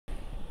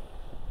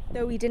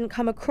Though we didn't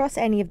come across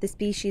any of the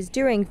species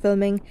during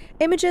filming,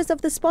 images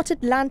of the spotted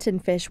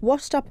lanternfish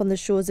washed up on the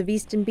shores of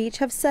Eastern Beach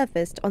have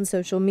surfaced on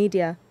social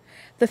media.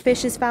 The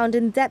fish is found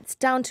in depths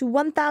down to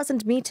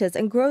 1,000 meters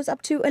and grows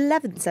up to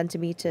 11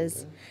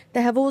 centimeters.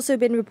 There have also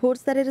been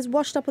reports that it is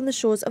washed up on the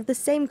shores of the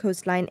same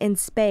coastline in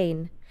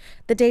Spain.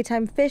 The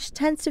daytime fish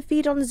tends to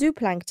feed on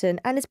zooplankton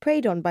and is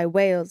preyed on by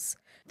whales.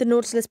 The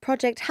Nautilus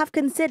project have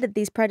considered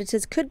these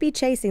predators could be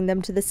chasing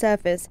them to the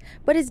surface,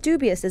 but is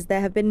dubious as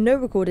there have been no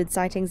recorded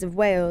sightings of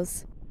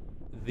whales.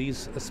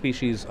 These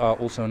species are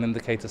also an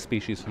indicator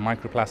species for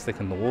microplastic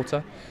in the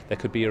water. There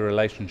could be a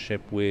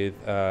relationship with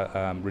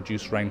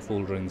reduced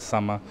rainfall during the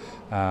summer,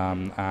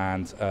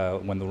 and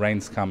when the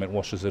rains come, it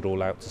washes it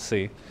all out to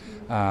sea.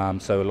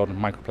 So a lot of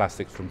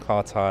microplastic from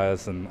car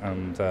tires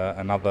and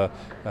other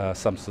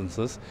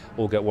substances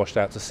all get washed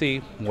out to sea,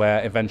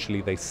 where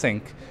eventually they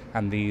sink,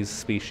 and these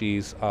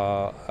species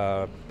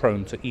are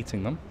prone to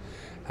eating them.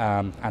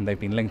 And they've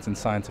been linked in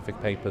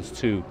scientific papers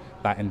to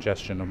that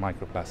ingestion of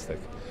microplastic.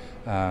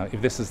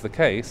 If this is the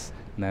case,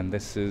 then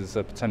this is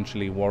a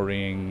potentially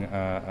worrying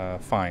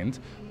find,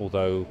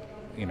 although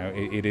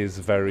it is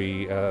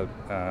very,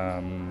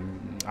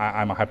 I'm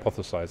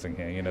hypothesizing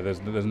here,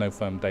 there's no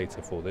firm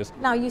data for this.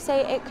 Now you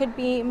say it could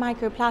be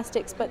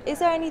microplastics, but is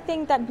there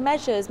anything that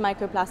measures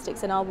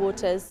microplastics in our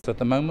waters? So at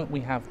the moment we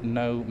have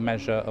no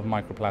measure of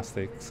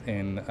microplastics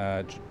in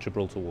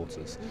Gibraltar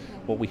waters.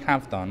 What we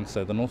have done,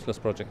 so the Nautilus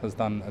project has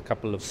done a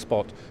couple of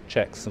spot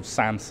checks of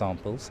sand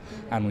samples,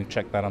 and we've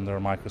checked that under a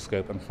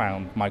microscope and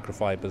found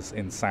microfibers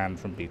in sand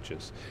from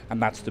beaches.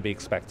 And that's to be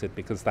expected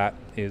because that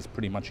is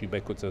pretty much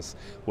ubiquitous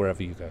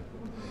wherever you go.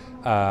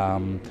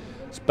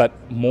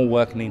 But more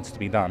work needs to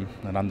be done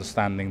at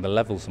understanding the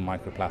levels of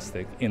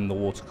microplastic in the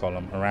water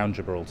column around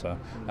Gibraltar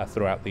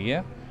throughout the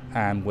year,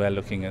 and we're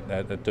looking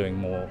at doing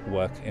more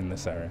work in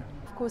this area.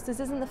 Of course, this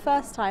isn't the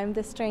first time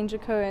this strange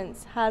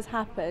occurrence has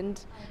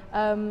happened,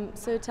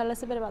 so tell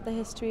us a bit about the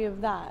history of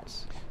that.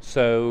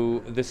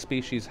 So this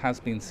species has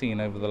been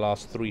seen over the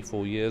last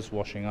 3-4 years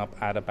washing up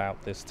at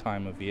about this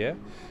time of year.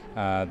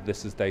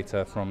 This is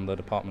data from the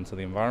Department of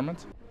the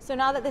Environment. So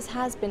now that this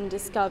has been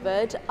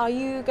discovered, are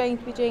you going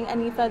to be doing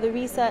any further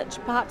research,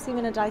 perhaps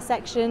even a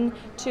dissection,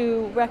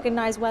 to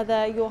recognise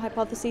whether your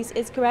hypothesis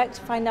is correct,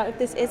 find out if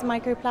this is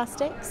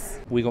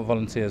microplastics? We got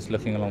volunteers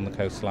looking along the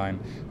coastline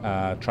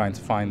trying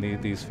to find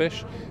these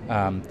fish.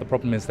 The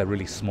problem is they're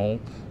really small.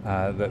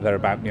 They're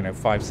about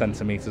 5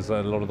 centimeters,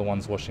 a lot of the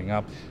ones washing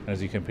up. And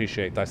as you can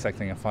appreciate,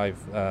 dissecting a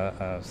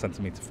 5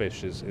 centimeter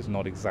fish is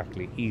not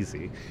exactly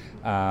easy.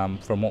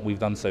 From what we've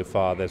done so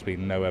far, there's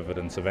been no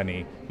evidence of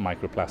any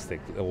microplastic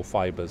or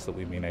fibers that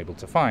we've been able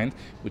to find,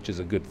 which is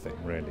a good thing,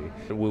 really.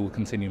 We will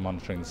continue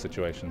monitoring the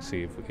situation,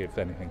 see if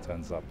anything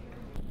turns up.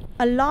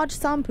 A large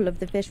sample of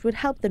the fish would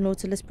help the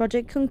Nautilus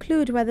project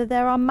conclude whether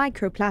there are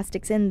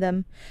microplastics in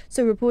them.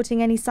 So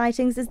reporting any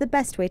sightings is the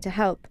best way to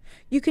help.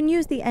 You can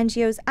use the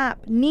NGO's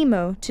app,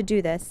 Nemo, to do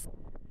this.